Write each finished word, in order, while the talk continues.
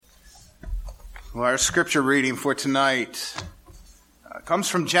Well, our scripture reading for tonight comes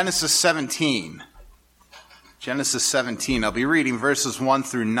from Genesis 17. Genesis 17. I'll be reading verses 1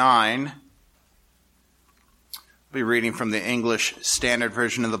 through 9. I'll be reading from the English Standard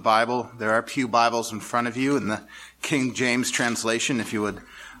Version of the Bible. There are pew Bibles in front of you in the King James translation if you would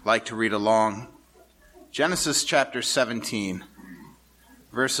like to read along. Genesis chapter 17,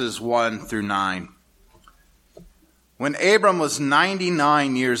 verses 1 through 9. When Abram was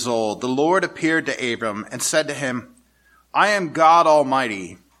 99 years old, the Lord appeared to Abram and said to him, I am God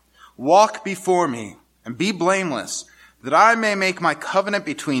Almighty. Walk before me and be blameless, that I may make my covenant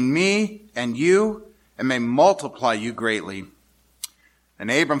between me and you and may multiply you greatly.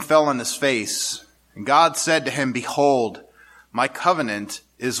 And Abram fell on his face, and God said to him, Behold, my covenant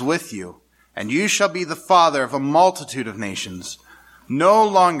is with you, and you shall be the father of a multitude of nations. No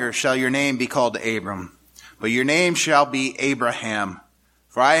longer shall your name be called Abram, but your name shall be Abraham,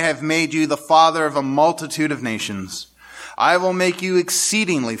 for I have made you the father of a multitude of nations. I will make you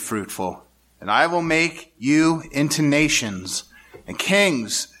exceedingly fruitful, and I will make you into nations, and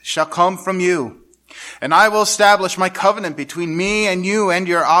kings shall come from you. And I will establish my covenant between me and you and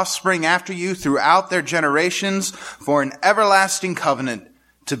your offspring after you throughout their generations for an everlasting covenant,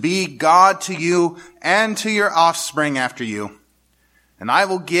 to be God to you and to your offspring after you. And I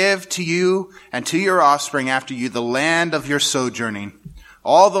will give to you and to your offspring after you the land of your sojourning,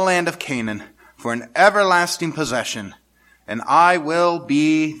 all the land of Canaan, for an everlasting possession, and I will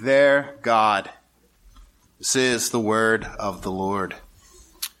be their God. This is the word of the Lord.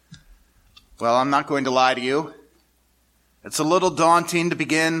 Well, I'm not going to lie to you. It's a little daunting to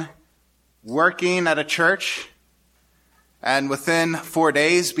begin working at a church and within 4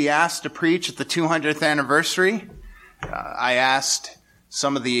 days be asked to preach at the 200th anniversary. I asked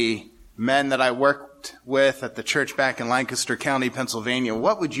some of the men that I worked with at the church back in Lancaster County, Pennsylvania,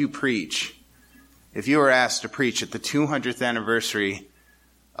 what would you preach if you were asked to preach at the 200th anniversary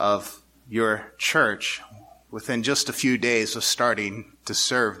of your church within just a few days of starting to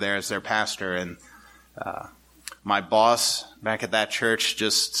serve there as their pastor? And my boss back at that church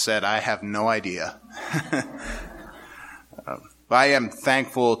just said, I have no idea. But I am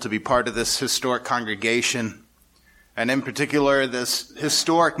thankful to be part of this historic congregation. And in particular, this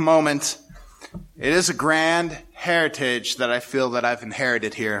historic moment. It is a grand heritage that I feel that I've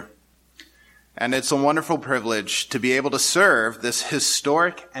inherited here. And it's a wonderful privilege to be able to serve this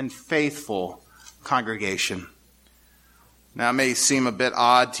historic and faithful congregation. Now, it may seem a bit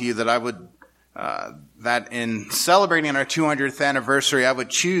odd to you that I would, that in celebrating our 200th anniversary, I would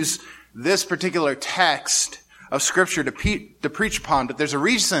choose this particular text of Scripture to preach upon, but there's a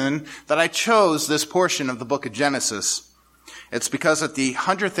reason that I chose this portion of the book of Genesis. It's because at the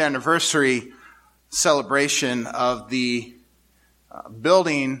 100th anniversary celebration of the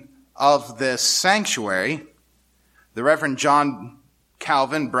building of this sanctuary, the Reverend John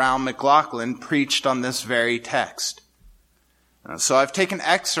Calvin Brown McLaughlin preached on this very text. So I've taken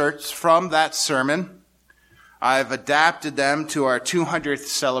excerpts from that sermon. I've adapted them to our 200th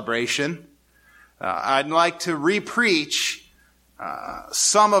celebration. I'd like to re-preach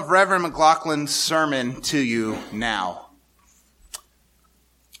some of Reverend McLaughlin's sermon to you now.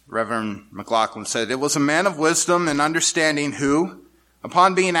 Reverend McLaughlin said, It was a man of wisdom and understanding who,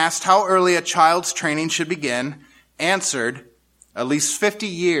 upon being asked how early a child's training should begin, answered, at least 50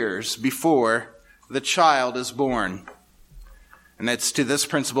 years before the child is born. And it's to this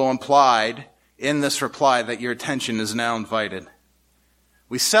principle implied in this reply that your attention is now invited.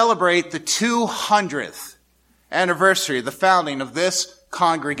 We celebrate the 200th anniversary of the founding of this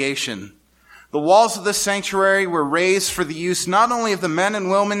congregation. The walls of this sanctuary were raised for the use not only of the men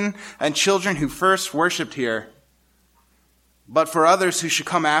and women and children who first worshiped here, but for others who should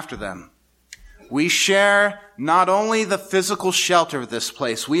come after them. We share not only the physical shelter of this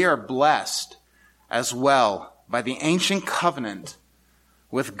place, we are blessed as well by the ancient covenant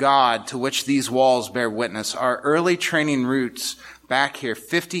with God to which these walls bear witness. Our early training roots back here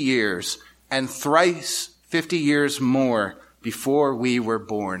 50 years and thrice 50 years more before we were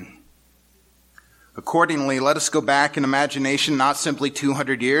born. Accordingly, let us go back in imagination, not simply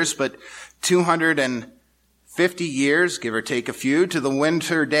 200 years, but 250 years, give or take a few, to the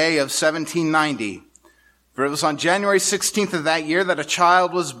winter day of 1790. For it was on January 16th of that year that a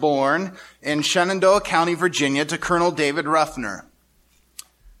child was born in Shenandoah County, Virginia, to Colonel David Ruffner.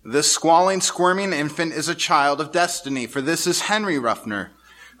 This squalling, squirming infant is a child of destiny, for this is Henry Ruffner,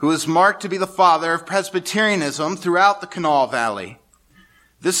 who is marked to be the father of Presbyterianism throughout the Kanawha Valley.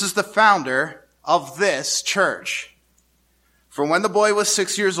 This is the founder of this church. For when the boy was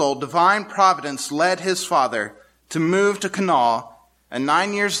 6 years old, divine providence led his father to move to Kanawha, and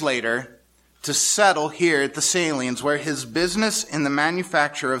 9 years later, to settle here at the Salines, where his business in the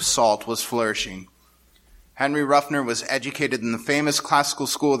manufacture of salt was flourishing. Henry Ruffner was educated in the famous classical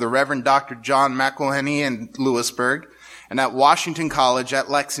school of the Reverend Dr. John McElhenney in Lewisburg, and at Washington College at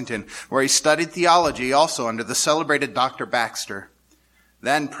Lexington, where he studied theology also under the celebrated Dr. Baxter,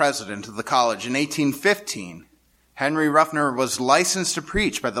 then president of the college. In 1815, Henry Ruffner was licensed to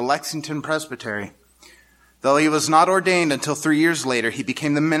preach by the Lexington Presbytery. Though he was not ordained until 3 years later, he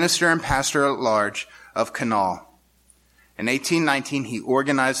became the minister and pastor at large of Kanawha. In 1819, he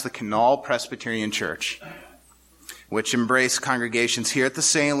organized the Kanawha Presbyterian Church, which embraced congregations here at the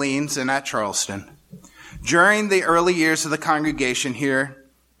Salines and at Charleston. During the early years of the congregation here,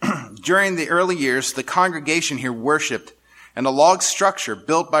 the congregation here worshipped in a log structure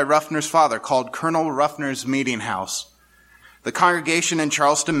built by Ruffner's father called Colonel Ruffner's Meeting House. The congregation in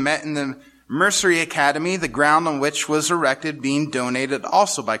Charleston met in the Mercery Academy, the ground on which was erected being donated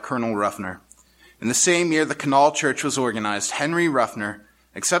also by Colonel Ruffner. In the same year the Kanawha Church was organized, Henry Ruffner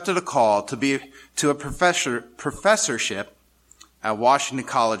accepted a call to a professorship at Washington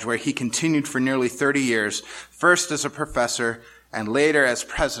College, where he continued for nearly 30 years, first as a professor and later as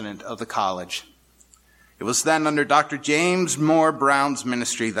president of the college. It was then under Dr. James Moore Brown's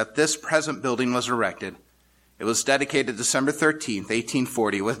ministry that this present building was erected. It was dedicated December 13th,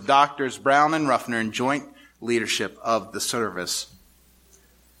 1840, with Doctors Brown and Ruffner in joint leadership of the service.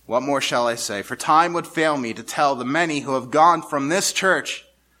 What more shall I say? For time would fail me to tell the many who have gone from this church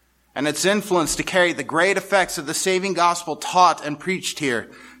and its influence to carry the great effects of the saving gospel taught and preached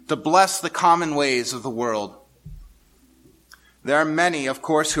here, to bless the common ways of the world. There are many, of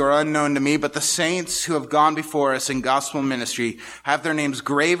course, who are unknown to me, but the saints who have gone before us in gospel ministry have their names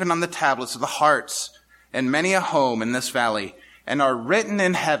graven on the tablets of the hearts in many a home in this valley, and are written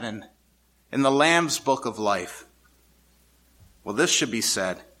in heaven in the Lamb's book of life. Well, this should be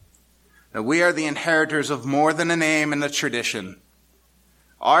said, that we are the inheritors of more than a name and a tradition.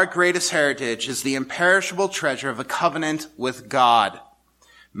 Our greatest heritage is the imperishable treasure of a covenant with God,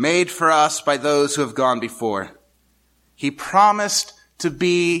 made for us by those who have gone before. He promised to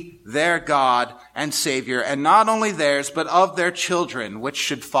be their God and Savior, and not only theirs, but of their children, which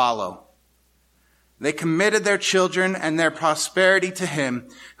should follow. They committed their children and their prosperity to him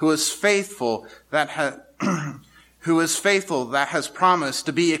who is faithful, that has promised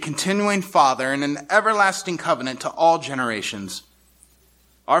to be a continuing Father and an everlasting covenant to all generations.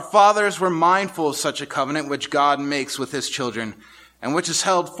 Our fathers were mindful of such a covenant which God makes with his children, and which is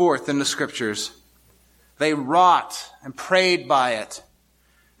held forth in the Scriptures. They wrought and prayed by it.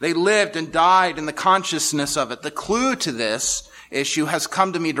 They lived and died in the consciousness of it. The clue to this issue has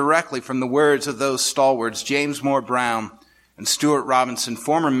come to me directly from the words of those stalwarts, James Moore Brown and Stuart Robinson,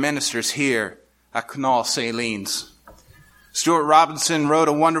 former ministers here at Kanawha Salines. Stuart Robinson wrote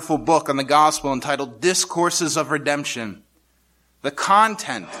a wonderful book on the gospel entitled Discourses of Redemption. The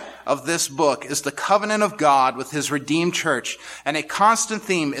content of this book is the covenant of God with his redeemed church, and a constant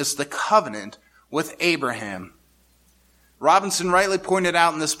theme is the covenant with Abraham. Robinson rightly pointed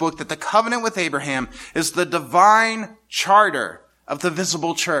out in this book that the covenant with Abraham is the divine charter of the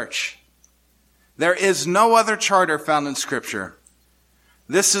visible church. There is no other charter found in Scripture.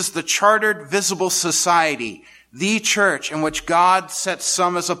 This is the chartered visible society, the church in which God sets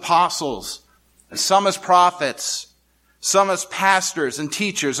some as apostles, and some as prophets, some as pastors and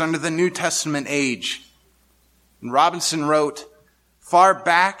teachers under the New Testament age. And Robinson wrote, far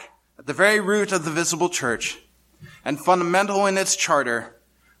back at the very root of the visible church, and fundamental in its charter,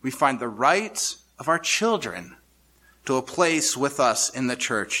 we find the rights of our children to a place with us in the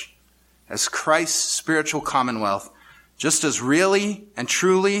church as Christ's spiritual commonwealth, just as really and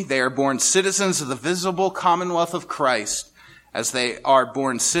truly they are born citizens of the visible commonwealth of Christ as they are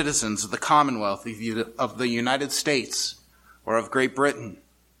born citizens of the commonwealth of the United States or of Great Britain.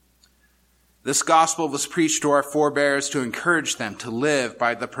 This gospel was preached to our forebears to encourage them to live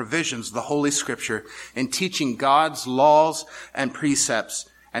by the provisions of the Holy Scripture in teaching God's laws and precepts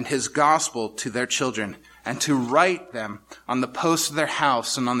and his gospel to their children, and to write them on the posts of their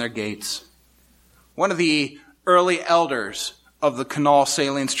house and on their gates. One of the early elders of the Kanawha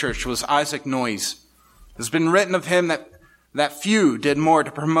Salines Church was Isaac Noyes. It has been written of him that few did more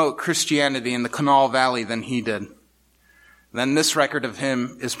to promote Christianity in the Kanawha Valley than he did. Then this record of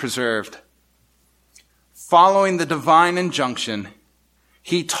him is preserved. Following the divine injunction,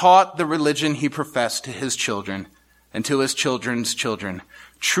 he taught the religion he professed to his children and to his children's children.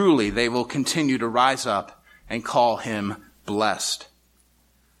 Truly, they will continue to rise up and call him blessed.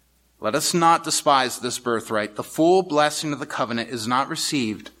 Let us not despise this birthright. The full blessing of the covenant is not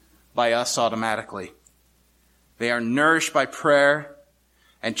received by us automatically. They are nourished by prayer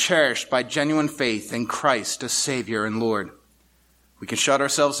and cherished by genuine faith in Christ as Savior and Lord. We can shut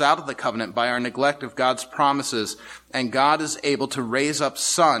ourselves out of the covenant by our neglect of God's promises, and God is able to raise up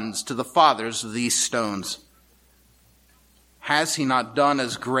sons to the fathers of these stones. Has he not done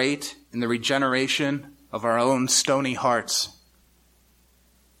as great in the regeneration of our own stony hearts,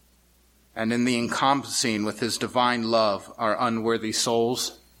 and in the encompassing with his divine love our unworthy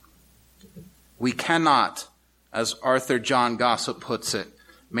souls? We cannot, as Arthur John Gossip puts it,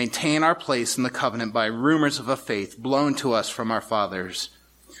 maintain our place in the covenant by rumors of a faith blown to us from our fathers.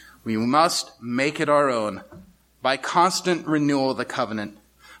 We must make it our own by constant renewal of the covenant,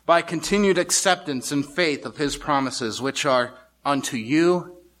 by continued acceptance and faith of his promises, which are unto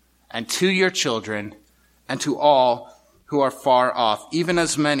you and to your children and to all who are far off, even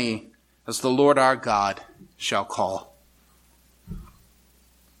as many as the Lord our God shall call.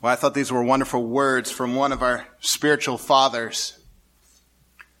 Well, I thought these were wonderful words from one of our spiritual fathers.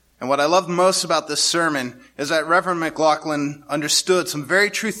 And what I love most about this sermon is that Reverend McLaughlin understood some very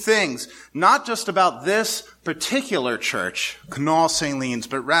true things, not just about this particular church, Canal St. Leon's,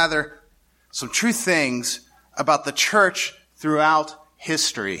 but rather some true things about the church throughout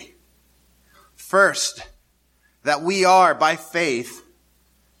history. First, that we are, by faith,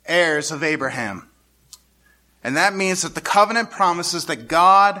 heirs of Abraham. And that means that the covenant promises that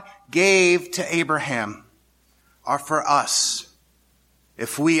God gave to Abraham are for us,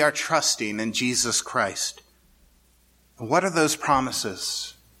 if we are trusting in Jesus Christ. And what are those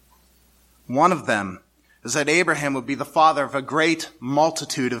promises? One of them is that Abraham would be the father of a great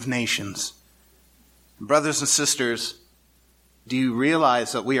multitude of nations. Brothers and sisters, do you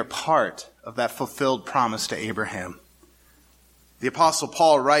realize that we are part of that fulfilled promise to Abraham? The Apostle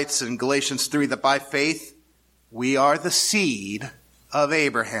Paul writes in Galatians 3 that by faith we are the seed of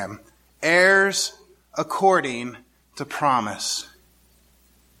Abraham, heirs according to promise.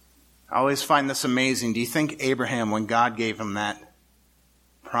 I always find this amazing. Do you think Abraham, when God gave him that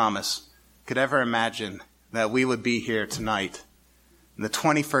promise, could ever imagine that we would be here tonight in the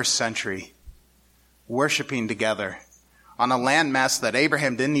 21st century worshiping together on a landmass that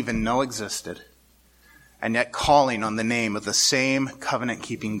Abraham didn't even know existed, and yet calling on the name of the same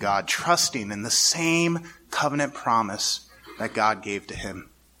covenant-keeping God, trusting in the same covenant promise that God gave to him?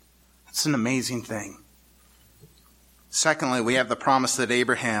 That's an amazing thing. Secondly, we have the promise that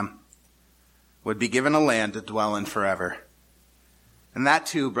Abraham would be given a land to dwell in forever. And that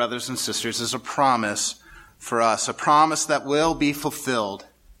too, brothers and sisters, is a promise for us, a promise that will be fulfilled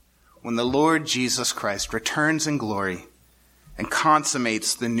when the Lord Jesus Christ returns in glory and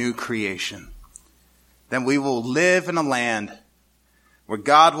consummates the new creation. Then we will live in a land where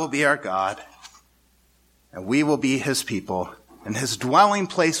God will be our God, and we will be his people, and his dwelling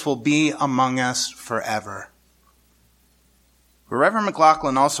place will be among us forever. But Reverend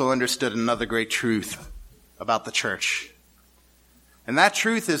McLaughlin also understood another great truth about the church. And that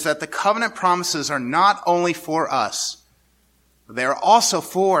truth is that the covenant promises are not only for us, but they are also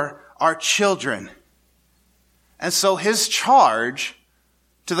for our children. And so his charge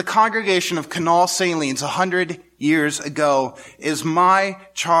to the congregation of Canal St. Leon's 100 years ago is my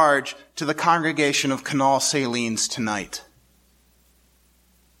charge to the congregation of Canal St. Leon's tonight.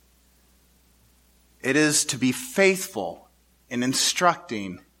 It is to be faithful in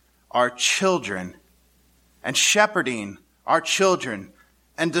instructing our children and shepherding our children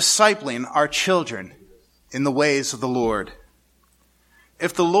and discipling our children in the ways of the Lord.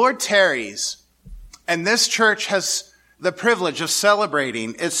 If the Lord tarries, and this church has the privilege of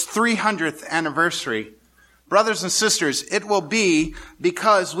celebrating its 300th anniversary, brothers and sisters, it will be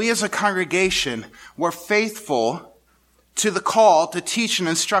because we as a congregation were faithful to the call to teach and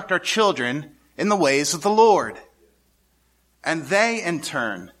instruct our children in the ways of the Lord. And they, in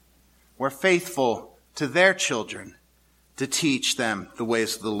turn, were faithful to their children to teach them the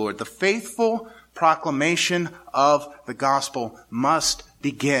ways of the Lord. The faithful proclamation of the gospel must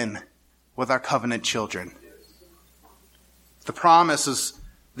begin with our covenant children. The promise, as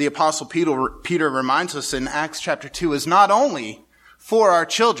the Apostle Peter reminds us in Acts chapter 2, is not only for our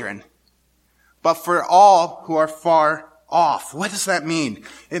children, but for all who are far off. What does that mean?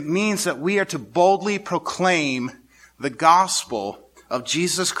 It means that we are to boldly proclaim the gospel of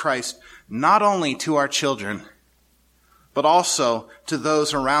Jesus Christ, not only to our children, but also to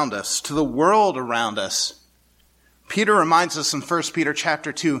those around us, to the world around us. Peter reminds us in 1 Peter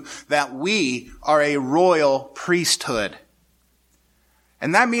chapter 2 that we are a royal priesthood.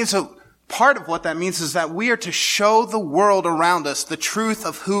 And that means that part of what that means is that we are to show the world around us the truth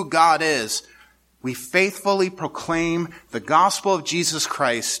of who God is. We faithfully proclaim the gospel of Jesus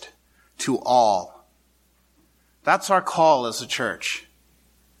Christ to all. That's our call as a church.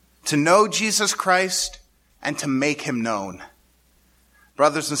 to know Jesus Christ and to make him known.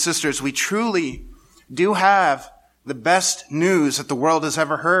 Brothers and sisters, we truly do have the best news that the world has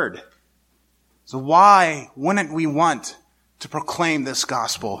ever heard. So why wouldn't we want to proclaim this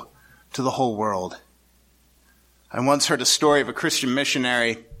gospel to the whole world? I once heard a story of a Christian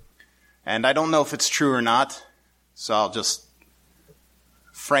missionary, and I don't know if it's true or not, so I'll just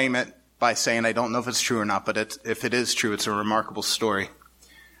frame it by saying I don't know if it's true or not, but if it is true, it's a remarkable story.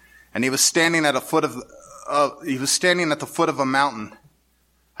 And he was standing at the foot of a mountain,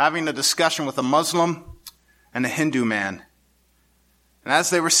 having a discussion with a Muslim and a Hindu man. And as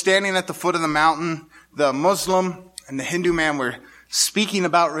they were standing at the foot of the mountain, the Muslim and the Hindu man were speaking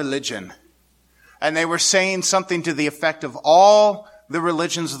about religion. And they were saying something to the effect of all the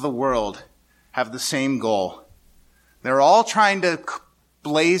religions of the world have the same goal. They're all trying to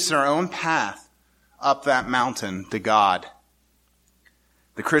blaze their own path up that mountain to God.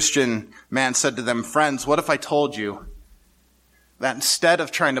 The Christian man said to them, "Friends, what if I told you that instead of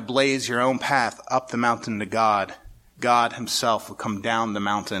trying to blaze your own path up the mountain to God, God himself will come down the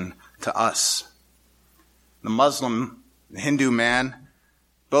mountain to us?" The Muslim, the Hindu man,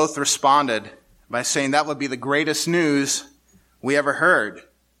 both responded by saying that would be the greatest news we ever heard.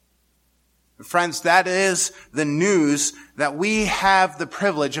 Friends, that is the news that we have the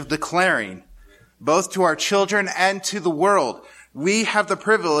privilege of declaring, both to our children and to the world. We have the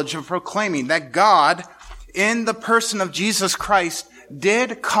privilege of proclaiming that God, in the person of Jesus Christ,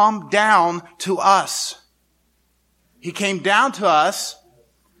 did come down to us. He came down to us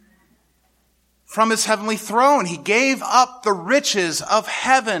from his heavenly throne. He gave up the riches of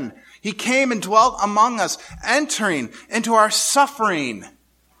heaven. He came and dwelt among us, entering into our suffering.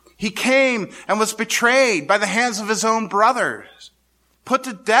 He came and was betrayed by the hands of his own brothers, put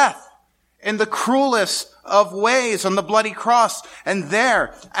to death in the cruelest of ways on the bloody cross. And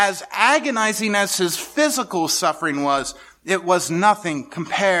there, as agonizing as his physical suffering was, it was nothing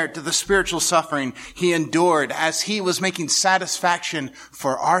compared to the spiritual suffering he endured as he was making satisfaction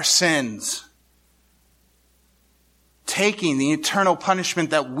for our sins, taking the eternal punishment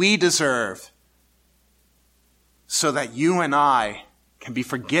that we deserve so that you and I can be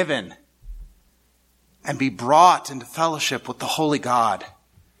forgiven and be brought into fellowship with the holy God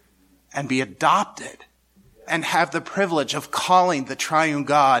and be adopted and have the privilege of calling the triune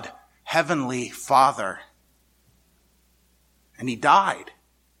God Heavenly Father. And he died.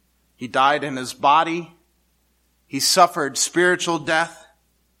 He died in his body. He suffered spiritual death.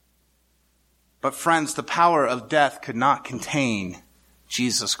 But friends, the power of death could not contain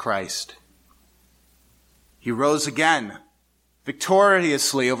Jesus Christ. He rose again,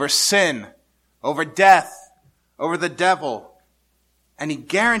 victoriously over sin, over death, over the devil. And he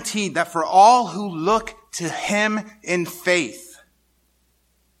guaranteed that for all who look to him in faith,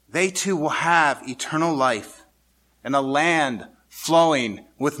 they too will have eternal life in a land flowing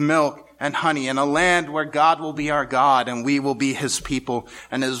with milk and honey, in a land where God will be our God and we will be his people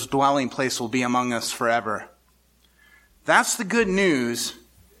and his dwelling place will be among us forever. That's the good news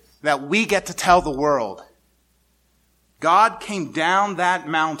that we get to tell the world. God came down that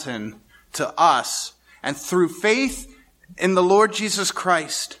mountain to us, and through faith in the Lord Jesus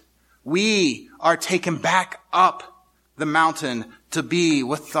Christ, we are taken back up the mountain to be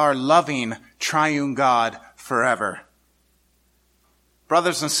with our loving triune God forever.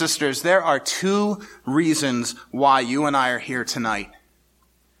 Brothers and sisters, there are two reasons why you and I are here tonight.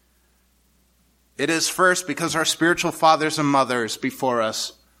 It is first because our spiritual fathers and mothers before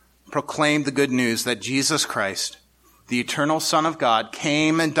us proclaimed the good news that Jesus Christ, the eternal Son of God,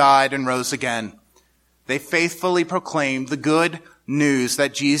 came and died and rose again. They faithfully proclaimed the good news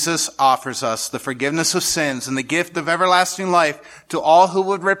that Jesus offers us the forgiveness of sins and the gift of everlasting life to all who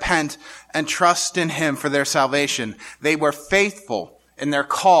would repent and trust in him for their salvation. They were faithful in their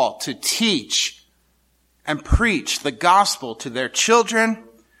call to teach and preach the gospel to their children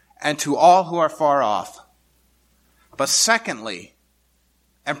and to all who are far off. But secondly,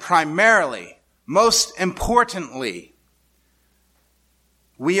 and primarily, most importantly,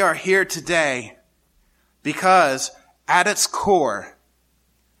 we are here today because at its core,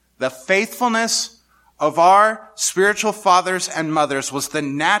 the faithfulness of our spiritual fathers and mothers was the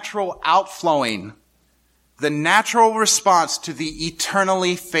natural outflowing, the natural response to the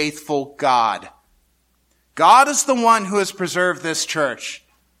eternally faithful God. God is the one who has preserved this church.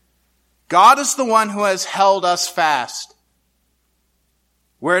 God is the one who has held us fast.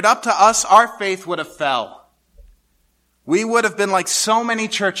 Were it up to us, our faith would have fell. We would have been like so many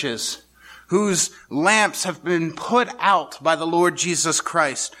churches whose lamps have been put out by the Lord Jesus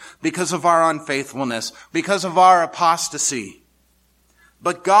Christ because of our unfaithfulness, because of our apostasy.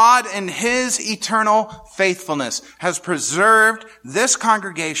 But God, in his eternal faithfulness, has preserved this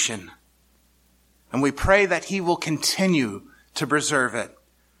congregation. And we pray that he will continue to preserve it.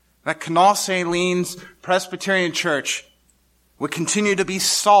 That Canal St. Lean's Presbyterian Church would continue to be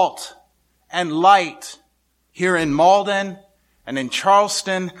salt and light here in Malden and in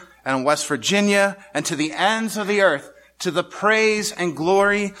Charleston and in West Virginia and to the ends of the earth, to the praise and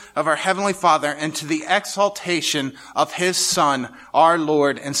glory of our Heavenly Father and to the exaltation of his Son, our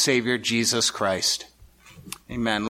Lord and Savior, Jesus Christ. Amen.